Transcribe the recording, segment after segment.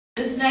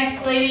This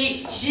next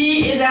lady,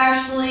 she is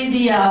actually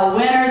the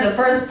winner, the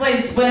first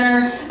place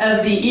winner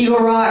of the Eagle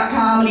Rock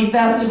Comedy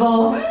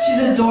Festival.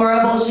 She's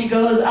adorable. She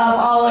goes up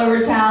all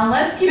over town.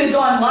 Let's keep it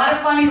going. A lot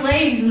of funny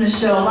ladies in the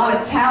show. A lot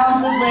of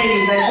talented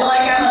ladies. I feel like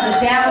I'm at the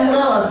damn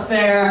Lilith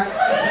Fair.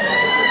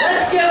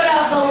 Let's give it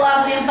up for the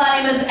lovely and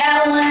funny Miss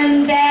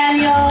Ellyn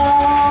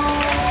Daniel.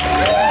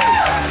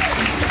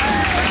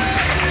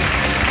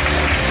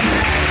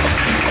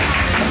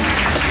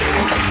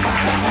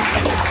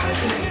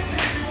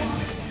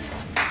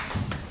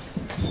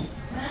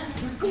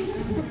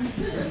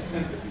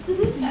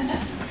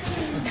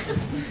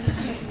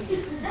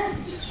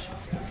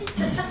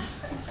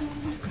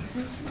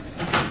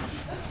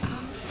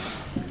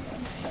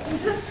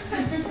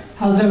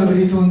 How's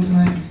everybody doing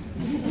tonight?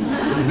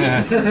 You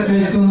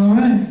guys doing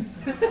alright?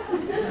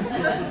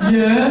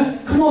 Yeah?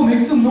 Come on,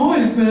 make some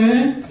noise,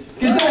 man!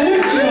 Get that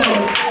energy up!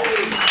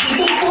 What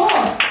the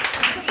fuck?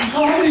 It's a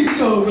comedy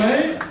show,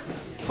 right?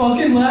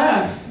 Fucking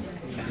laugh!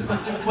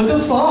 What the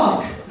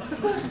fuck?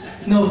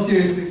 No,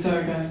 seriously,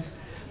 sorry guys.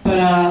 But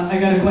I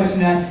got a question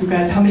to ask you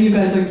guys. How many of you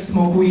guys like to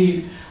smoke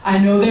weed? I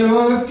know there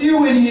are a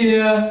few in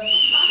here.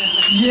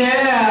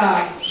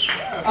 Yeah!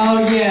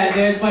 Oh yeah,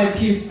 there's my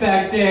peeps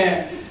back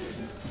there.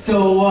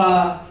 So,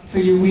 for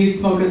you weed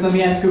smokers, let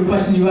me ask you a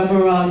question. You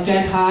ever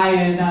get high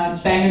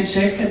and bang a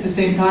chick at the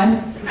same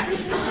time?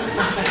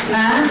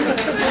 Huh?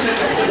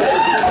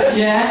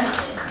 Yeah?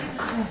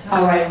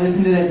 Alright,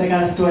 listen to this. I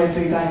got a story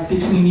for you guys.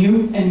 Between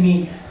you and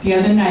me, the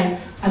other night,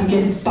 I'm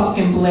getting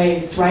fucking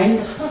blazed, right?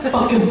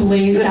 Fucking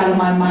blazed out of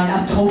my mind.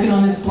 I'm toking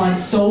on this blunt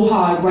so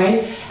hard,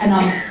 right? And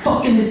I'm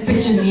fucking this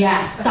bitch in the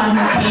ass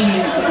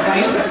simultaneously,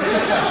 right?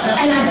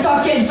 And I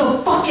start getting so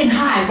fucking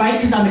high, right?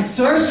 Because I'm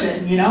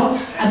exertion, you know?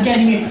 I'm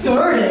getting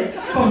exerted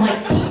from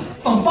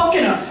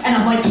fucking her. And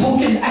I'm like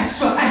toking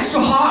extra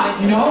hard,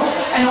 you know?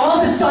 And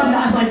all of a sudden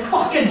I'm like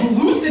fucking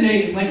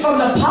hallucinating, like from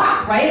the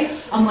pot, right?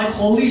 I'm like,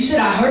 holy shit,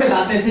 I heard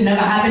about this. It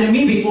never happened to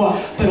me before.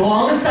 But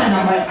all of a sudden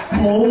I'm like,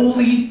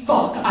 holy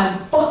fuck, I'm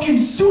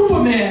fucking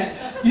Superman.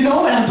 You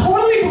know, and I'm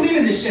totally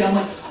believing this shit. I'm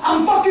like,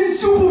 I'm fucking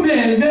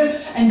Superman, man.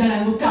 And then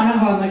I look down at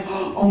her, I'm like,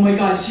 oh my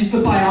god, she's the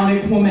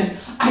bionic woman.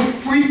 I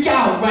freak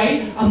out,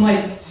 right? I'm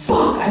like,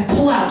 fuck, I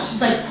pull out.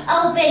 She's like,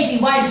 oh baby,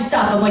 why'd you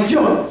stop? I'm like,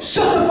 yo,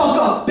 shut the fuck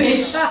up,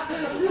 bitch.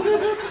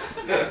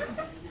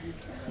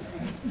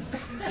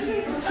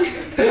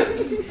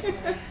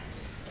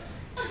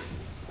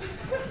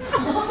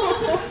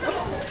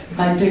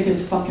 My dick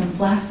is fucking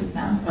flaccid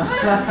now.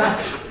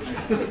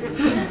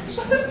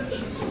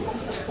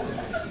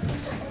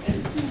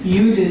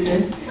 You did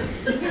this.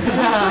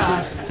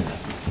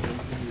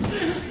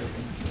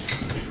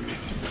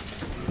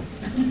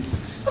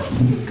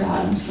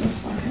 God, I'm so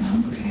fucking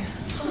hungry.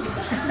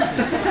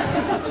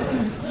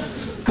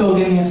 Go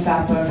get me a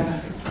fat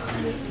burger.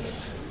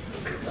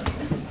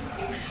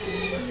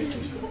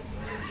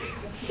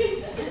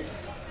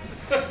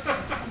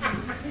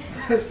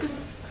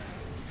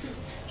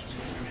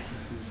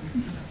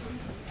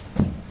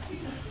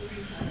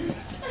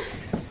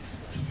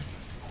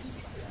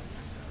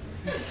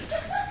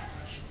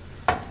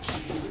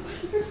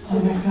 Oh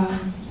my god.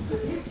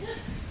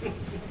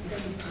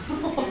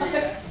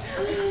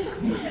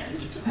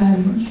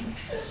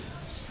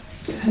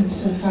 I'm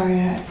so sorry.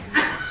 I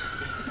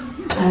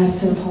have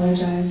to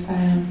apologize.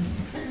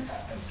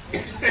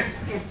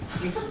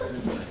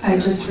 I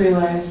just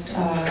realized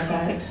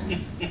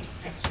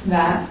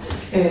that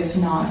is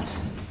not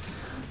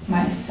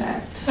my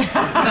set.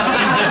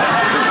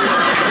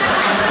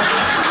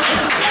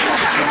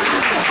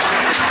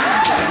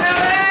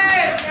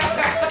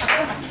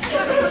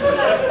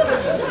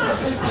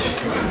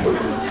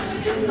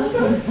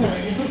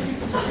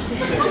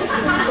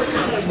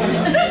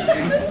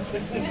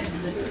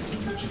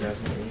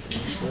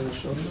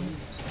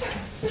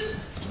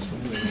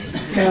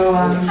 So,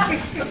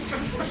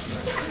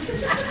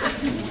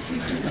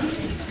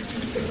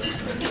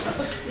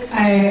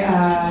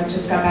 I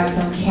just got back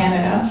from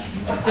Canada.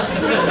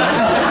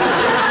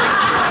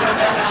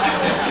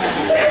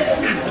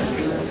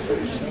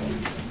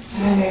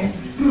 I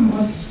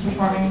was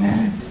performing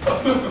there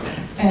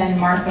in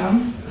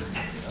Markham,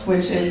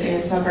 which is a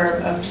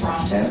suburb of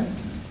Toronto.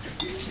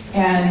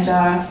 And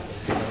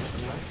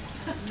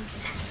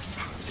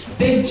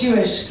big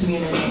Jewish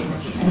community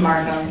in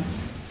Markham,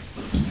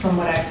 from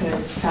what I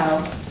could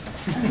tell.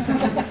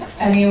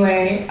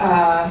 Anyway,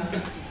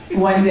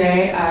 one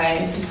day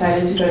I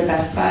decided to go to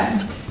Best Buy,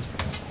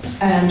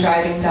 and I'm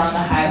driving down the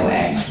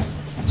highway,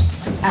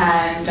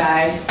 and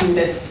I see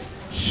this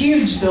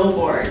huge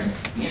billboard,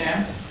 you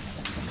know,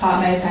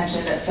 caught my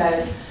attention, that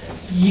says,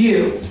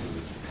 you,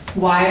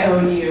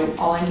 Y-O-U,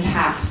 all in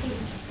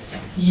caps,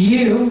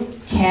 you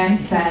can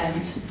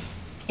send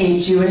a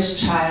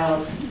Jewish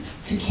child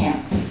to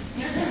camp.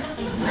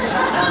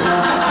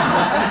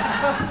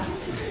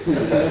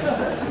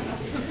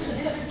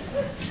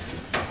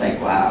 It's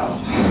like, wow.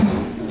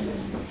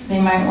 They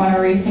might want to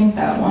rethink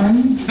that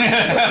one.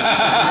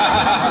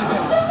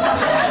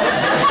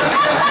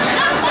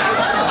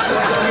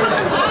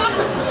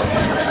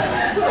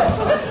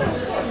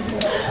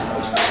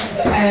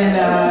 And,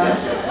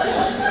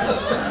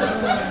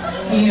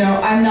 you know,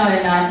 I'm not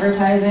in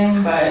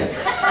advertising, but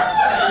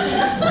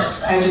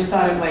I just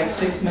thought of like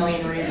 6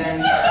 million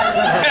reasons.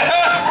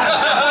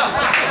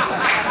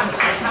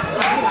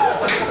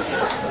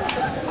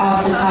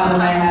 Off the top of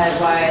my head,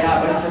 why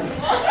that was a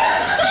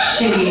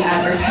shitty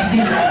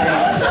advertising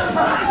campaign.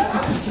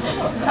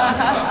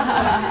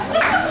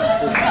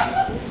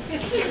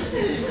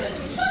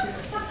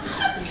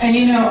 And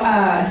you know,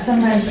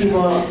 sometimes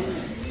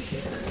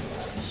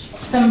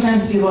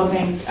people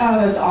think, oh,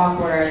 that's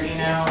awkward, you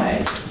know,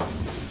 like,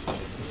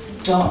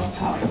 don't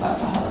talk about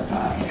the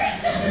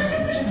Holocaust.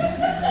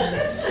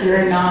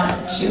 You're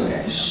not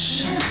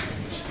Jewish.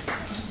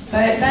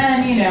 But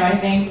then, you know, I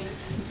think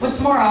what's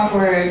more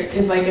awkward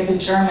is like if a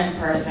German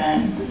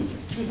person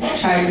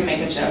tried to make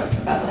a joke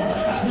about the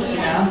Holocaust,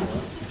 you know?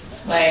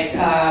 Like,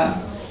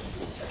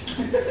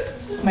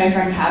 my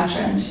friend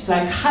Katrin, she's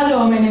like,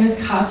 hello, my name is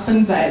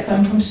Katrin Seitz,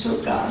 I'm from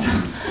Stuttgart.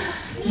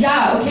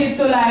 Yeah, okay,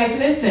 so like,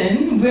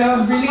 listen,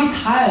 we're really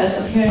tired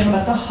of hearing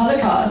about the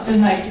Holocaust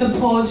and like the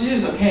poor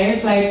Jews, okay?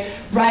 It's like,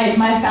 right,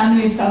 my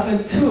family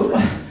suffered too.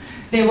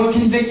 They were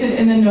convicted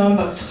in the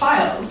Nuremberg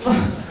trials.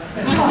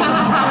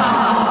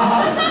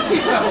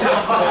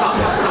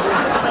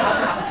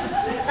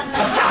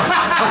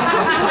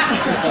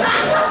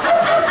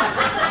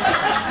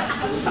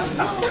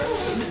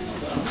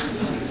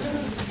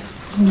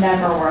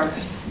 Never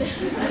works.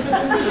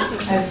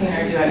 I've seen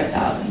her do it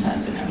 1,000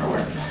 times, it never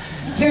works.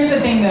 Here's the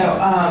thing though,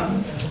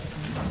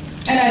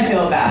 and I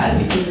feel bad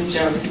because a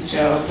joke's a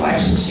joke, why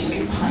should she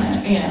be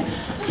punished, you know?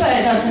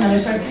 But that's another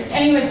story.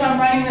 Anyway, so I'm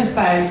running this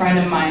by a friend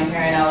of mine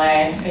here in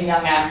LA, a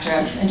young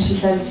actress, and she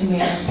says to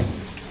me,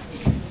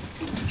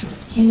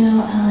 you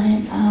know,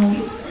 Ellyn,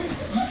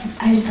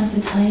 I just have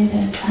to tell you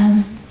this.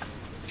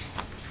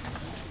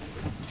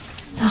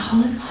 The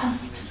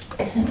Holocaust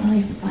isn't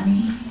really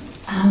funny.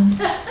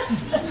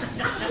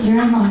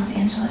 You're in Los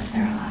Angeles,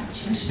 there are a lot of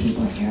Jewish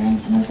people here, and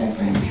some of their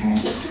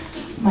grandparents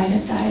might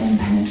have died in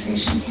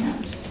penetration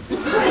camps.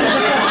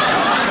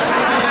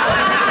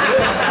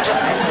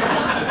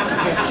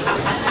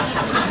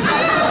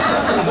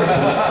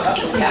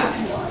 Yeah.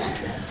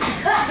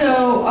 So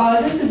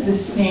this is the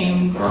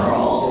same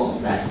girl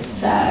that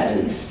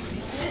says,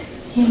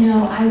 you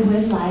know, I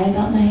would lie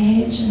about my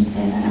age and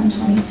say that I'm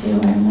 22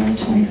 and I'm really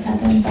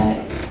 27, but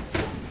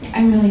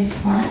I'm really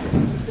smart,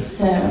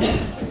 so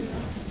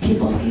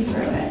people see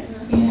through it,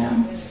 you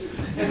know?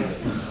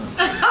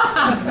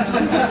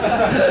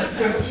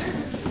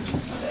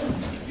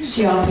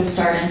 She also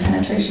started in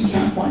penetration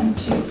camp 1,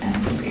 2, and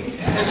 3.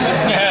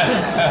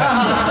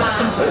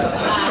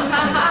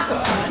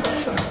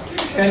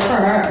 Good for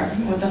her.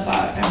 What the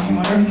fuck? I mean,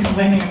 what are we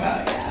complaining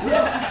about?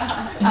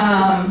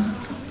 Yeah.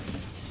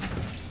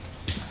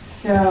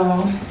 So,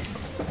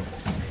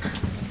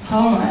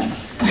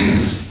 homeless.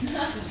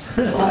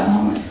 There's a lot of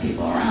homeless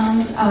people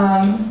around.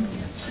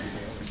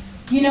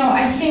 You know,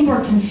 I think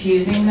we're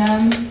confusing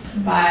them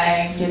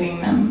by giving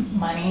them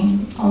money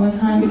all the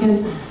time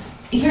because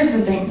here's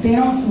the thing, they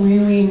don't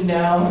really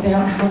know, they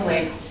don't have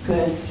like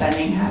good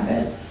spending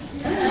habits.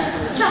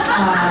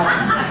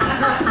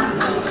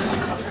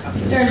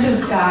 There's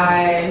this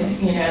guy,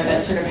 you know,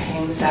 that sort of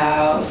hangs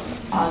out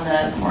on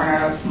the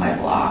corner of my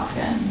block,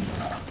 and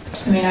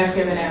I mean, I've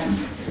given him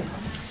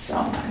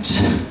so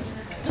much.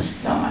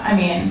 I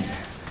mean,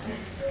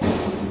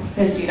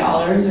 $50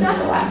 over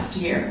the last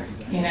year,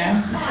 you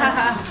know?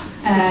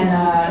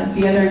 And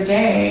the other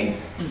day,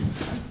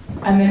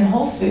 I'm in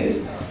Whole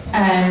Foods,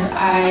 and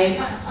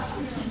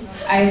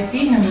I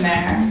see him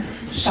there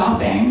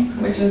shopping,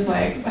 which is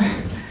like,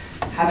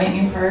 haven't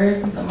you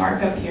heard? The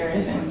markup here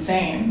is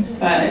insane.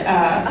 But,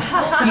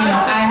 you know,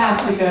 I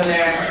have to go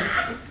there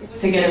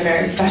to get a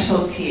very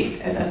special tea.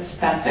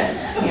 That's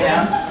it, you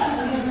know?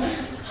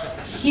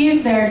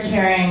 He's there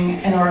carrying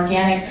an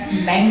organic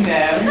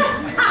mango,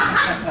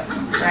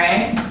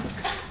 right?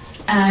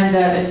 And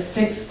this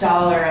 $6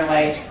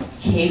 like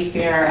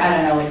kefir, I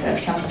don't know, like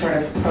some sort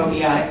of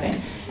probiotic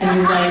thing. And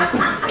he's like,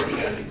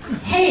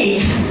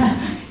 hey,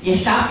 you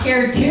shop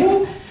here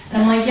too?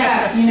 And I'm like,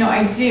 yeah, you know,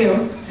 I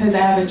do, because I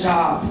have a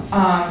job.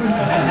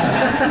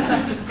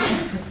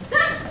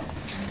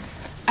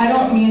 I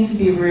don't mean to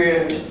be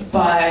rude,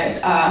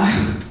 but,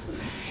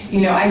 you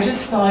know, I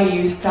just saw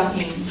you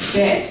sucking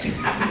dick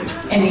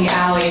in the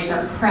alley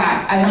for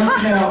crack. I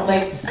don't know,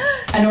 like,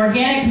 an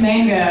organic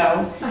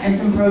mango and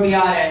some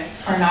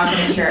probiotics are not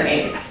going to cure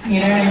AIDS. You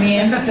know what I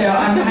mean? So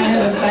I'm kind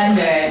of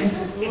offended,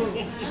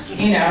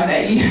 you know,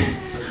 that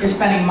you're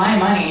spending my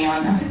money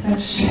on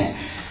that shit.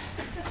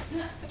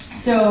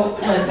 So,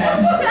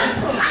 listen,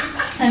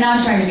 I'm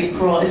not trying to be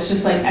cruel, it's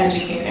just like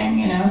educating,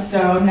 you know?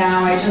 So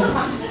now I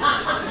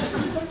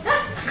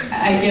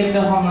give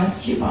the homeless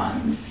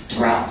coupons to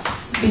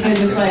Ralph's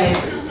because it's like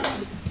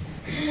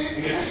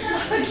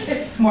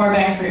more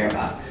bang for your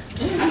buck.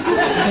 You know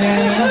what I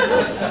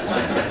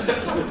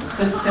mean? It's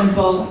a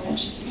simple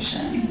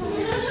education.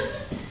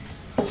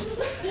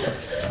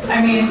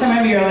 I mean, some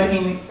of you are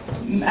looking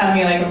at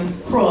me like I'm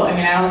cruel. I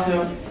mean, I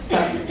also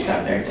suck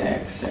their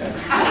dicks, so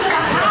it's...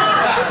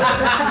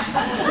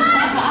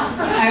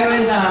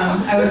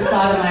 I was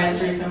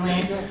sodomized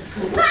recently.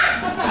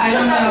 I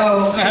don't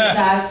know if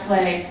that's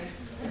like,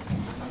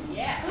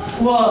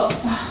 well,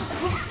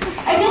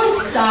 I feel like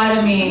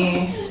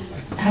sodomy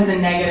has a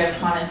negative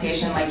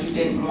connotation, like you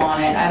didn't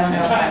want it. I don't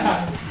know if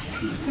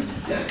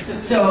I'm,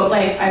 so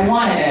like I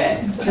wanted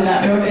it, so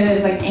that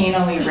it's like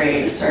anally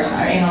raped or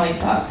something, anally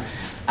fucked.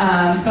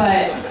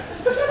 But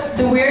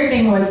the weird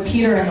thing was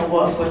Peter and the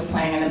Wolf was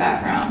playing in the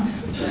background.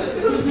 I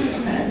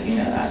don't know if you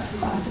know that's a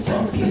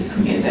classical piece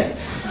of music.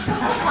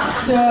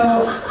 So,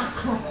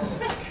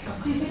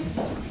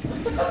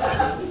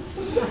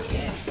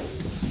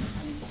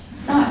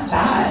 it's not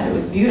bad, it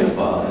was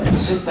beautiful.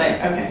 It's just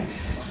like, okay.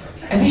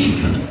 I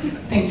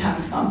think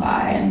time's gone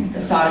by and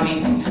the sodomy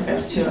thing took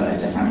us to a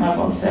different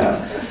level. So,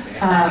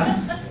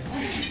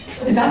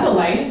 is that the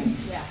light?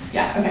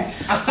 Yeah, okay.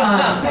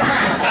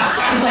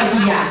 She's like,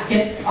 yeah,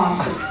 get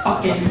off the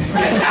fucking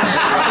stage.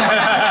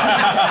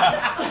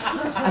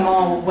 I'm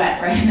all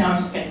wet right now, I'm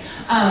just kidding.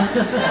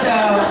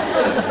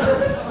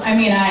 I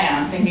mean, I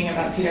am thinking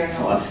about Peter and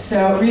the Wolf.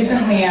 So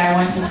recently I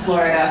went to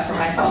Florida for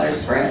my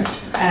father's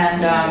bris,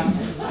 and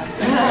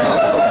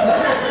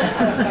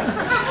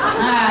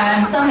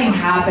something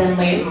happened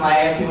late in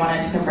life. He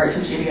wanted to convert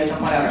to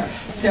Judaism, whatever.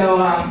 So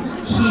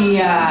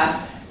he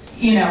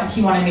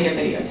wanted me to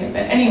videotape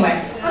it.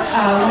 Anyway,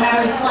 when I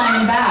was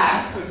flying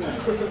back,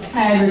 I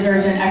had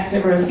reserved an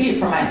exit row seat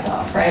for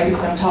myself, right?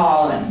 Because I'm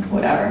tall and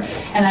whatever.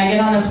 And I get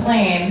on the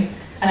plane,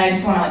 and I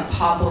just want to like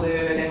pop a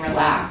loot and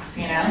relax,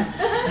 you know?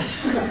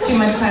 Too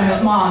much time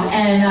with mom.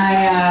 And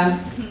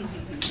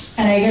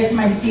I get to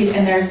my seat,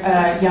 and there's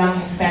a young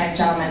Hispanic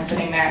gentleman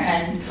sitting there.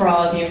 And for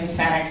all of you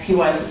Hispanics, he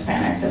was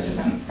Hispanic. This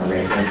isn't a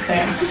racist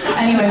thing.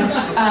 Anyway,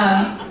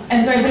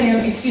 and so I said to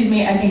him, excuse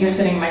me, I think you're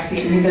sitting in my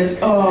seat. And he says,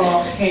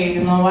 oh, okay,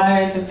 you know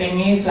what? The thing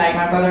is, like,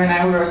 my brother and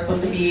I were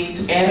supposed to be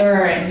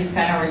together, and he's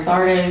kind of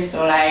retarded,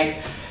 so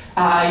like,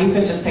 you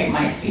could just take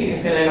my seat.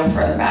 It's a little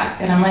further back.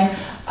 And I'm like,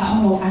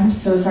 oh, I'm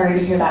so sorry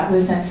to hear that.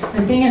 Listen,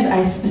 the thing is,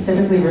 I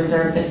specifically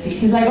reserved this seat.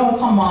 He's like, oh,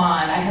 come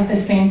on, I have the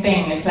same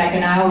thing. It's like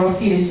an aisle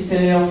seat, it's just a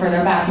little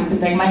further back. You could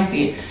take my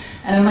seat.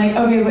 And I'm like,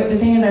 okay, but the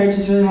thing is, I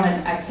just really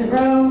wanted exit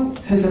row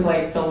because of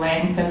like the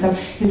length and stuff.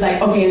 He's like,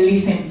 okay,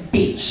 listen,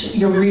 bitch,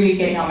 you're really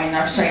getting on my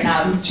nerves right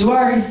now. You're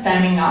already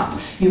standing up.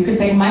 You could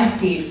take my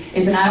seat.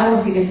 It's an aisle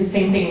seat. It's the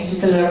same thing. It's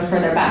just a little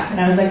further back.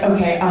 And I was like,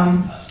 okay,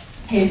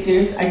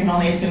 Jesus, I can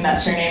only assume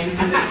that's your name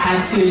because it's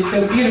tattooed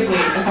so beautifully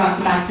across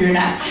the back of your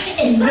neck.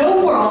 In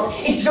no world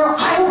is your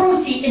aisle row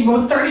seat in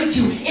row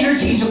 32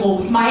 interchangeable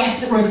with my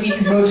exit row seat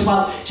in row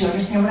 12. Do you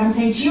understand what I'm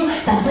saying to you?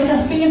 That's like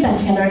us being in bed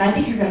together, and I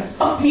think you're gonna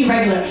fuck me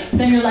regular. But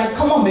then you're like,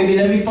 come on, baby,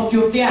 let me fuck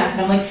you up the ass.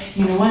 And I'm like,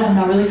 you know what? I'm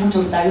not really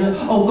comfortable with that. You're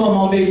like, oh, come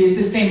on, baby, it's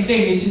the same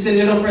thing. It's just a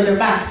little further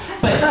back.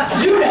 But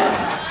you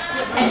know.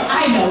 And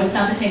I know it's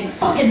not the same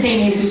fucking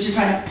thing, Jesus. You're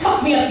trying to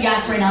fuck me up the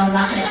ass right now, and I'm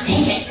not gonna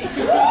take it.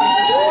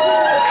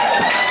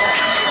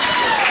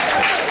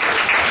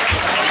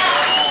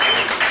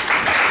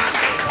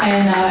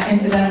 And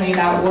incidentally,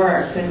 that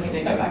worked, and he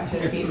did go back to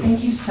his seat.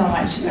 Thank you so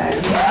much, you guys.